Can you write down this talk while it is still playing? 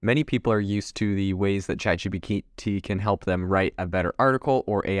Many people are used to the ways that ChatGPT can help them write a better article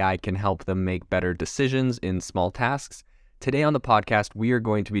or AI can help them make better decisions in small tasks. Today on the podcast, we are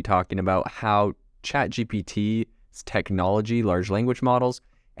going to be talking about how ChatGPT's technology, large language models,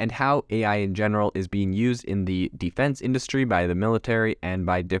 and how AI in general is being used in the defense industry by the military and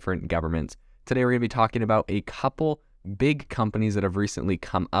by different governments. Today, we're going to be talking about a couple big companies that have recently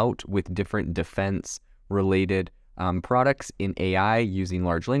come out with different defense-related products in AI using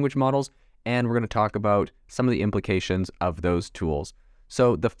large language models, and we're going to talk about some of the implications of those tools.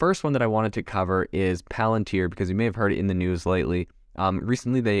 So the first one that I wanted to cover is Palantir, because you may have heard it in the news lately.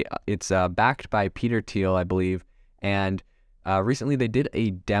 Recently, it's backed by Peter Thiel, I believe, and recently they did a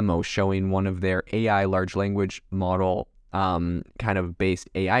demo showing one of their AI large language model kind of based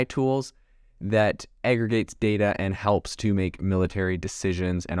AI tools that aggregates data and helps to make military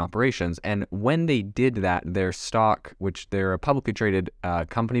decisions and operations. And when they did that, their stock, which they're a publicly traded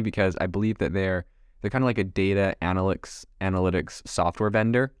company, because I believe that they're kind of like a data analytics software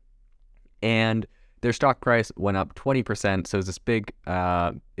vendor, and their stock price went up 20%. So it was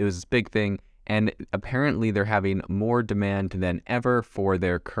this big thing. And apparently they're having more demand than ever for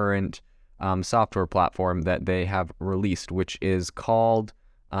their current software platform that they have released, which is called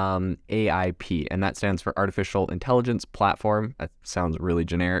AIP, and that stands for Artificial Intelligence Platform. That sounds really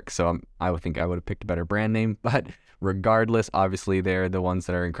generic, so I would think I would have picked a better brand name, but regardless, obviously they're the ones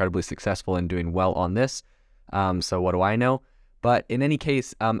that are incredibly successful and doing well on this. So what do I know? But in any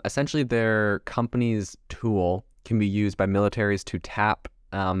case, essentially their company's tool can be used by militaries to tap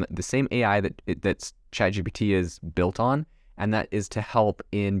the same AI that's ChatGPT is built on, and that is to help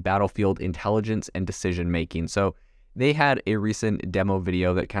in battlefield intelligence and decision making. So they had a recent demo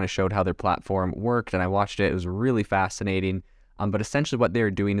video that kind of showed how their platform worked, and I watched it. It was really fascinating. But essentially what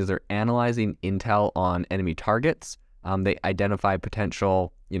they're doing is they're analyzing intel on enemy targets. They identify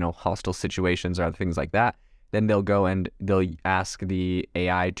potential, hostile situations or other things like that. Then they'll go and they'll ask the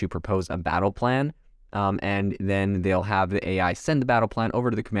AI to propose a battle plan. And then they'll have the AI send the battle plan over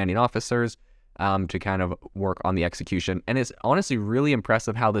to the commanding officers to kind of work on the execution. And it's honestly really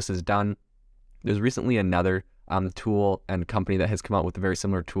impressive how this is done. There's recently another tool and company that has come out with a very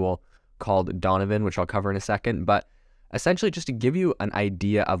similar tool called Donovan, which I'll cover in a second. But essentially, just to give you an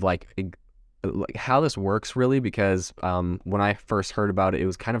idea of like how this works, really, because when I first heard about it, it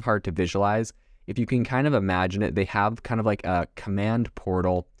was kind of hard to visualize. If you can kind of imagine it, they have kind of like a command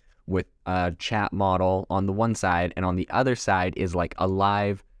portal with a chat model on the one side, and on the other side is like a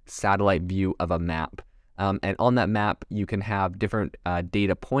live satellite view of a map. And on that map, you can have different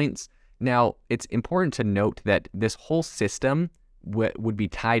data points. Now, it's important to note that this whole system would be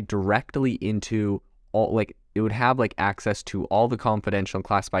tied directly into all, like, it would have like access to all the confidential and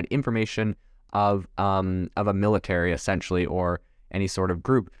classified information of a military, essentially, or any sort of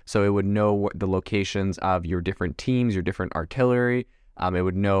group. So it would know the locations of your different teams, your different artillery. It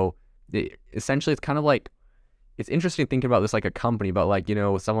would know, essentially, it's kind of like, it's interesting thinking about this like a company, but like,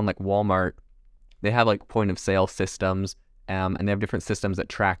 someone like Walmart, they have like point of sale systems. And they have different systems that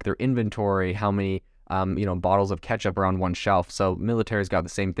track their inventory, how many, bottles of ketchup are on one shelf. So military's got the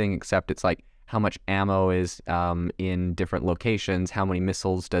same thing, except it's like how much ammo is in different locations, how many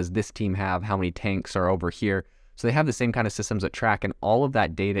missiles does this team have, how many tanks are over here. So they have the same kind of systems that track, and all of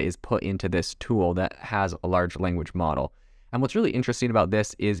that data is put into this tool that has a large language model. And what's really interesting about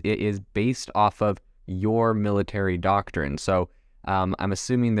this is it is based off of your military doctrine. So I'm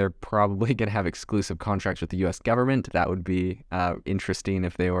assuming they're probably going to have exclusive contracts with the U.S. government. That would be interesting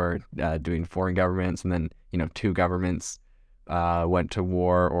if they were doing foreign governments, and then, two governments went to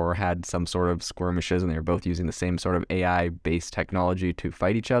war or had some sort of skirmishes, and they were both using the same sort of AI-based technology to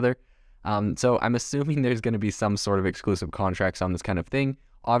fight each other. So I'm assuming there's going to be some sort of exclusive contracts on this kind of thing.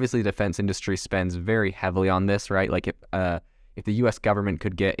 Obviously, the defense industry spends very heavily on this, right? Like if the U.S. government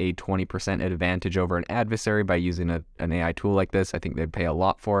could get a 20% advantage over an adversary by using an AI tool like this, I think they'd pay a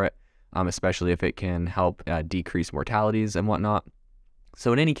lot for it, especially if it can help decrease mortalities and whatnot.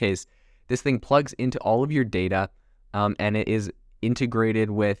 So in any case, this thing plugs into all of your data, and it is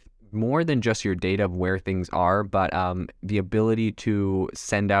integrated with more than just your data of where things are, but the ability to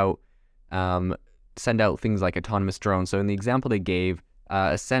send out things like autonomous drones. So in the example they gave,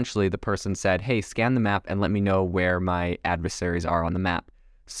 essentially the person said, hey, scan the map and let me know where my adversaries are on the map.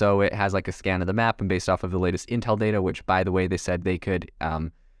 So it has like a scan of the map, and based off of the latest intel data, which, by the way, they said they could,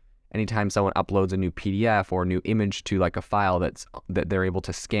 anytime someone uploads a new PDF or a new image to like a file that they're able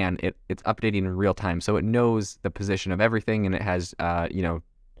to scan, it's updating in real time. So it knows the position of everything, and it has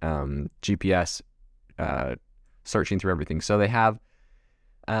GPS searching through everything. So they have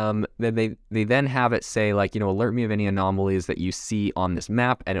Then they then have it say like, alert me of any anomalies that you see on this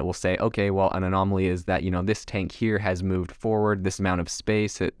map, and it will say, okay, well, an anomaly is that, this tank here has moved forward this amount of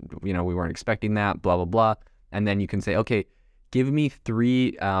space. We weren't expecting that, blah, blah, blah. And then you can say, okay, give me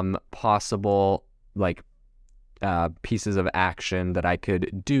 3 possible like pieces of action that I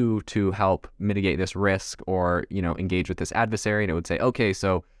could do to help mitigate this risk or, engage with this adversary. And it would say, okay,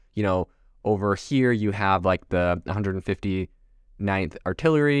 so, over here you have like the 159th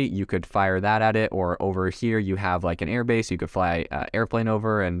Artillery, you could fire that at it, or over here you have like an airbase, you could fly airplane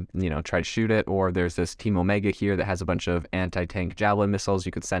over and, try to shoot it, or there's this Team Omega here that has a bunch of anti-tank Javelin missiles,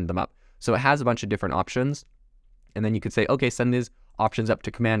 you could send them up. So it has a bunch of different options. And then you could say, okay, send these options up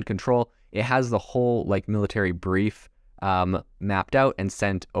to command control. It has the whole like military brief mapped out and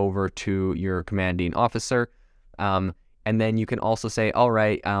sent over to your commanding officer. And then you can also say, all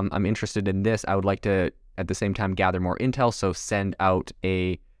right, I'm interested in this. I would like to, at the same time, gather more intel. So send out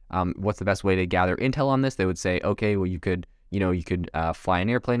a, what's the best way to gather intel on this? They would say, okay, well, you could fly an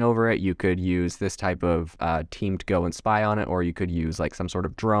airplane over it. You could use this type of team to go and spy on it, or you could use like some sort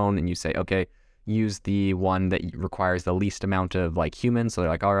of drone, and you say, okay, use the one that requires the least amount of like humans. So they're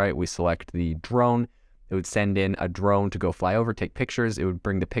like, all right, we select the drone. It would send in a drone to go fly over, take pictures. It would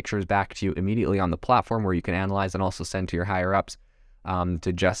bring the pictures back to you immediately on the platform where you can analyze and also send to your higher ups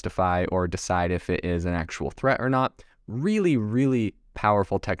to justify or decide if it is an actual threat or not. Really, really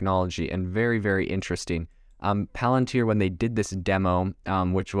powerful technology and very, very interesting. Palantir, when they did this demo,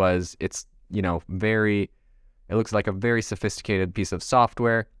 which was, it looks like a very sophisticated piece of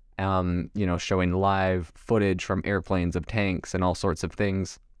software, showing live footage from airplanes of tanks and all sorts of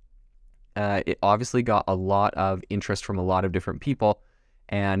things. It obviously got a lot of interest from a lot of different people,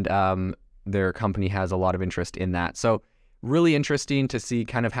 and their company has a lot of interest in that. So really interesting to see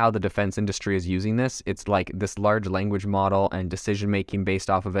kind of how the defense industry is using this. It's like this large language model and decision-making based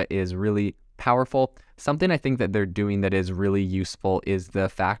off of it is really powerful. Something I think that they're doing that is really useful is the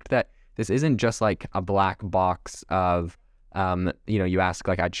fact that this isn't just like a black box of, you ask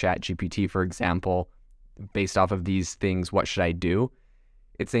like at ChatGPT, for example, based off of these things, what should I do?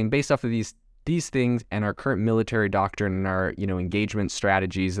 It's saying based off of these things and our current military doctrine and our, engagement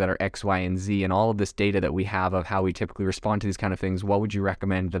strategies that are X, Y, and Z, and all of this data that we have of how we typically respond to these kind of things, what would you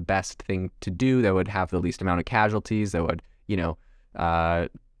recommend the best thing to do that would have the least amount of casualties, that would,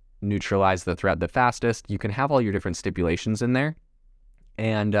 neutralize the threat the fastest? You can have all your different stipulations in there.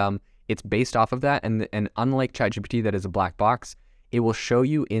 And it's based off of that. And unlike ChatGPT, that is a black box, it will show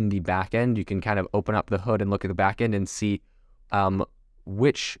you in the back end. You can kind of open up the hood and look at the back end and see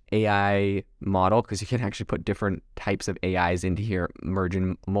which AI model, because you can actually put different types of AIs into here,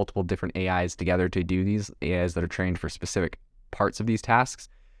 merging multiple different AIs together to do these AIs that are trained for specific parts of these tasks.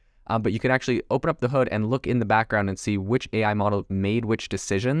 But you can actually open up the hood and look in the background and see which AI model made which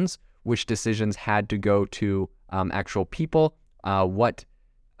decisions had to go to actual people,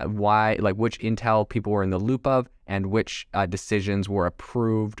 why, like which intel people were in the loop of, and which decisions were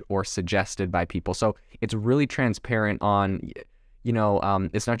approved or suggested by people. So it's really transparent on,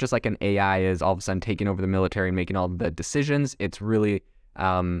 it's not just like an AI is all of a sudden taking over the military and making all the decisions. It's really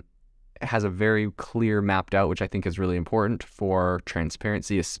has a very clear mapped out, which I think is really important for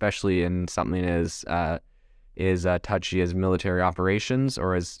transparency, especially in something as touchy as military operations,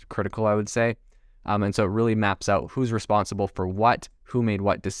 or as critical, I would say. And so it really maps out who's responsible for what, who made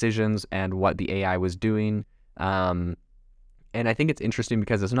what decisions, and what the AI was doing. And I think it's interesting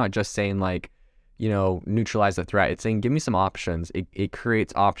because it's not just saying like, neutralize the threat. It's saying, give me some options. It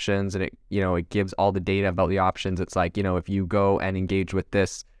creates options, and it gives all the data about the options. It's like, if you go and engage with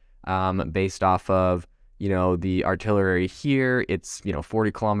this based off of, the artillery here, it's,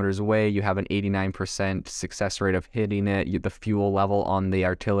 40 kilometers away, you have an 89% success rate of hitting it. The fuel level on the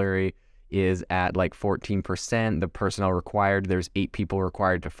artillery is at like 14%. The personnel required, there's 8 people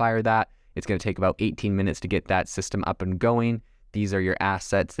required to fire that. It's going to take about 18 minutes to get that system up and going. These are your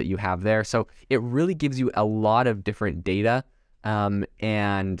assets that you have there. So it really gives you a lot of different data.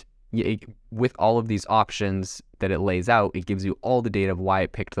 And with all of these options that it lays out, it gives you all the data of why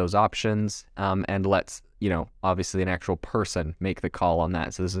it picked those options, and lets, obviously an actual person make the call on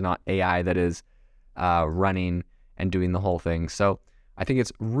that. So this is not AI that is running and doing the whole thing. So I think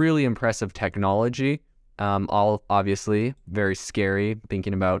it's really impressive technology. All obviously very scary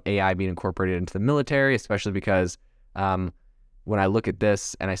thinking about AI being incorporated into the military, especially because when I look at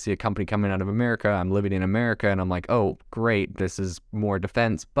this and I see a company coming out of America, I'm living in America, and I'm like, oh, great, this is more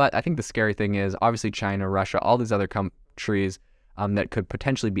defense. But I think the scary thing is obviously China, Russia, all these other countries that could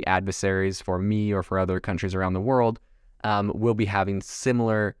potentially be adversaries for me or for other countries around the world will be having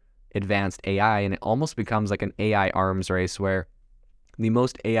similar advanced AI, and it almost becomes like an AI arms race where the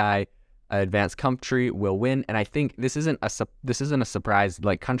most AI advanced country will win. And I think this isn't a surprise.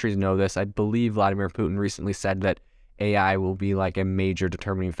 Like, countries know this. I believe Vladimir Putin recently said that AI will be like a major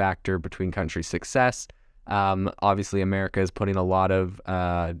determining factor between countries' success. Obviously, America is putting a lot of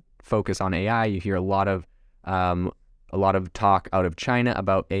focus on AI. You hear a lot of talk out of China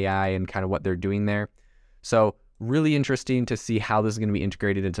about AI and kind of what they're doing there. So really interesting to see how this is going to be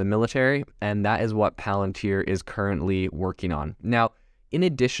integrated into the military, and that is what Palantir is currently working on. Now, in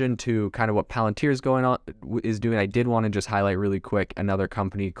addition to kind of what Palantir is doing, I did want to just highlight really quick another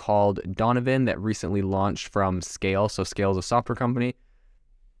company called Donovan that recently launched from Scale. So Scale is a software company.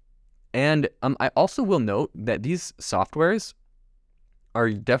 And I also will note that these softwares are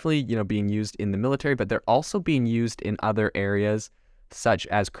definitely, being used in the military, but they're also being used in other areas such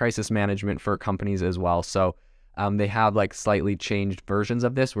as crisis management for companies as well. So they have like slightly changed versions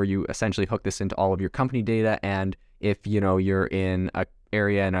of this where you essentially hook this into all of your company data. And if, you're in a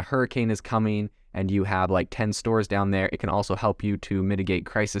area and a hurricane is coming and you have like 10 stores down there, it can also help you to mitigate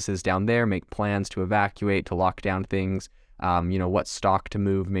crises down there, make plans to evacuate, to lock down things, what stock to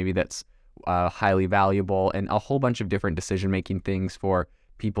move, maybe that's highly valuable, and a whole bunch of different decision-making things for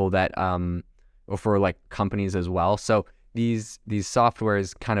people that, or for like companies as well. So these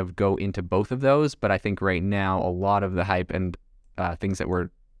softwares kind of go into both of those, but I think right now a lot of the hype and things that we're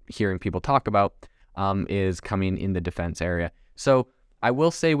hearing people talk about is coming in the defense area. So I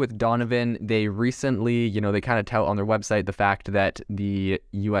will say with Donovan, they recently, they kind of tout on their website the fact that the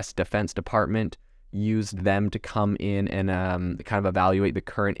U.S. Defense Department used them to come in and kind of evaluate the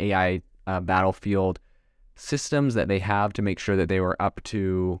current AI battlefield systems that they have to make sure that they were up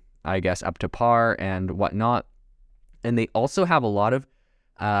to par and whatnot. And they also have a lot of,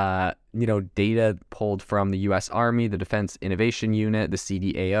 data pulled from the U.S. Army, the Defense Innovation Unit, the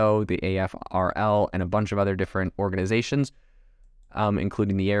CDAO, the AFRL, and a bunch of other different organizations,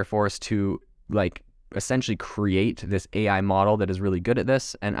 including the Air Force, to like essentially create this AI model that is really good at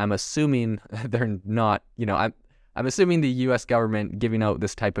this. And I'm assuming they're not, I'm assuming the U.S. government giving out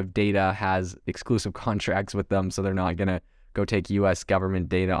this type of data has exclusive contracts with them, so they're not going to go take U.S. government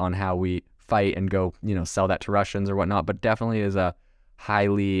data on how we fight and go, sell that to Russians or whatnot. But definitely is a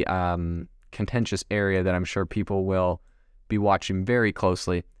highly contentious area that I'm sure people will be watching very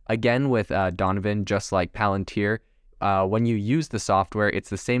closely. Again, with Donovan, just like Palantir, when you use the software, it's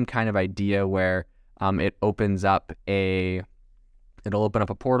the same kind of idea where it'll open up a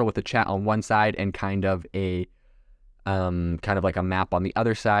portal with a chat on one side and kind of like a map on the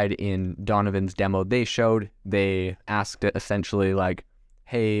other side. In Donovan's demo they asked it essentially like,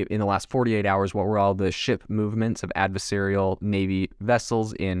 hey, in the last 48 hours, what were all the ship movements of adversarial Navy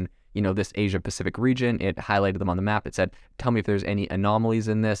vessels in, this Asia Pacific region? It highlighted them on the map. It said, tell me if there's any anomalies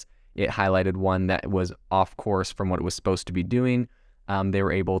in this. It highlighted one that was off course from what it was supposed to be doing. They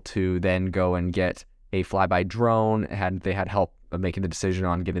were able to then go and get a flyby drone. They had help making the decision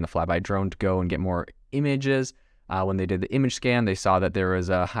on getting the flyby drone to go and get more images. When they did the image scan, they saw that there was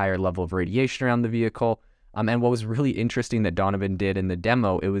a higher level of radiation around the vehicle. And what was really interesting that Donovan did in the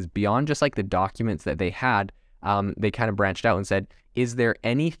demo, it was beyond just like the documents that they had. They kind of branched out and said, is there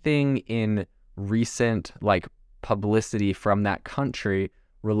anything in recent like publicity from that country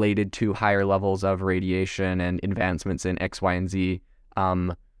related to higher levels of radiation and advancements in X, Y, and Z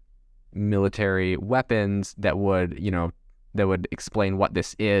military weapons that would explain what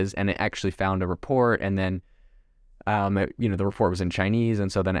this is? And it actually found a report, and then the report was in Chinese,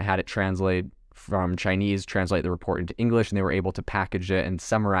 and so then it had it translate from Chinese, translate the report into English, and they were able to package it and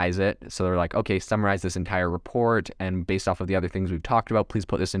summarize it. So they're like, okay, summarize this entire report, and based off of the other things we've talked about, please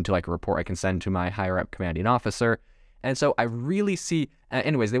put this into like a report I can send to my higher up commanding officer. And so I really see,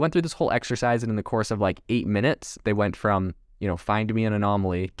 anyways, they went through this whole exercise, and in the course of like 8 minutes, they went from, find me an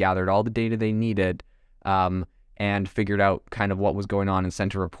anomaly, gathered all the data they needed, and figured out kind of what was going on and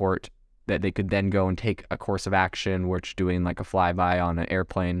sent a report that they could then go and take a course of action, which doing like a flyby on an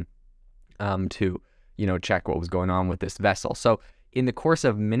airplane to, check what was going on with this vessel. So in the course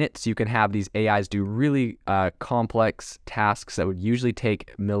of minutes, you can have these AIs do really complex tasks that would usually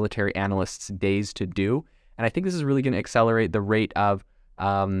take military analysts days to do. And I think this is really going to accelerate the rate of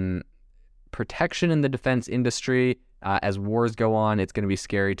protection in the defense industry. As wars go on, it's going to be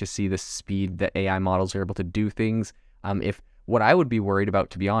scary to see the speed that AI models are able to do things. What I would be worried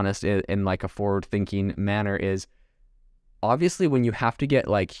about, to be honest, in like a forward-thinking manner, is obviously when you have to get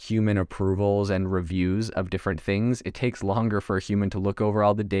like human approvals and reviews of different things, it takes longer for a human to look over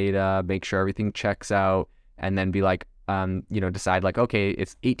all the data, make sure everything checks out, and then be like, decide like, okay,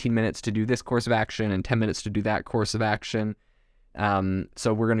 it's 18 minutes to do this course of action and 10 minutes to do that course of action.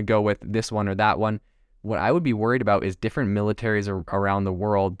 So we're going to go with this one or that one. What I would be worried about is different militaries around the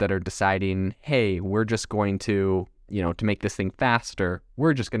world that are deciding, hey, we're just going to, to make this thing faster,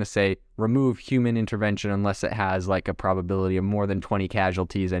 we're just going to say remove human intervention unless it has like a probability of more than 20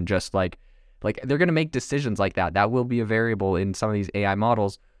 casualties, and just like they're going to make decisions like that. That will be a variable in some of these AI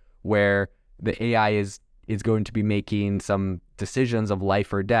models where the AI is going to be making some decisions of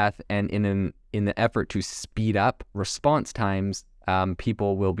life or death, and in the effort to speed up response times,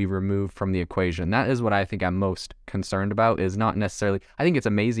 people will be removed from the equation. That is what I think I'm most concerned about. Is not necessarily, I think it's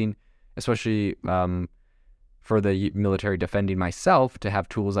amazing, especially for the military defending myself, to have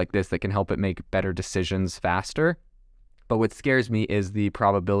tools like this that can help it make better decisions faster. But what scares me is the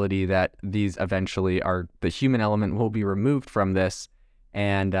probability that these eventually the human element will be removed from this,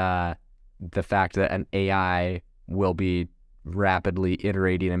 and the fact that an AI will be rapidly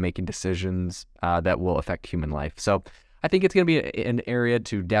iterating and making decisions that will affect human life. So I think it's going to be an area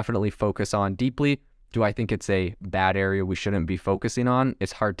to definitely focus on deeply. Do I think it's a bad area we shouldn't be focusing on?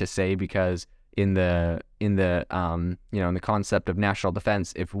 It's hard to say, because in the concept of national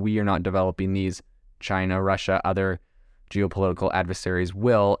defense, if we are not developing these, China, Russia, other geopolitical adversaries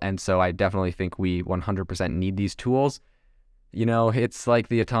will. And so I definitely think we 100% need these tools. It's like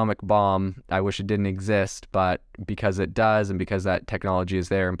the atomic bomb. I wish it didn't exist, but because it does, and because that technology is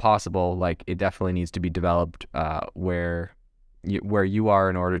there and possible, like, it definitely needs to be developed where you are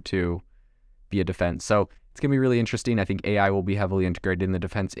in order to be a defense. So it's going to be really interesting. I think AI will be heavily integrated in the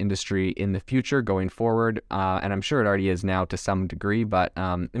defense industry in the future going forward, and I'm sure it already is now to some degree. But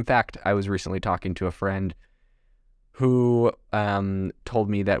in fact, I was recently talking to a friend who told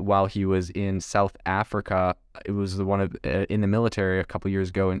me that while he was in South Africa, it was in the military a couple years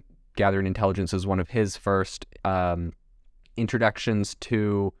ago, and gathering intelligence was one of his first introductions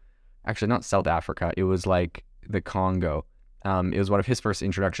to, actually not South Africa, it was like the Congo. It was one of his first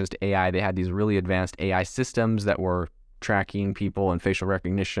introductions to AI. They had these really advanced AI systems that were tracking people and facial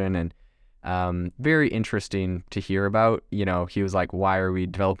recognition, and very interesting to hear about. He was like, why are we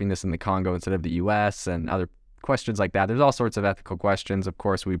developing this in the Congo instead of the US, and other questions like that. There's all sorts of ethical questions. Of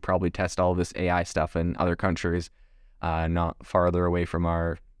course, we probably test all of this AI stuff in other countries, not farther away from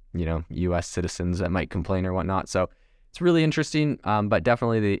our, US citizens that might complain or whatnot. So it's really interesting, but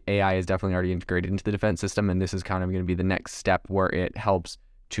definitely the AI is definitely already integrated into the defense system, and this is kind of going to be the next step where it helps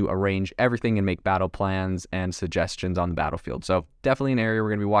to arrange everything and make battle plans and suggestions on the battlefield. So definitely an area we're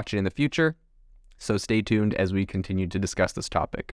going to be watching in the future. So stay tuned as we continue to discuss this topic.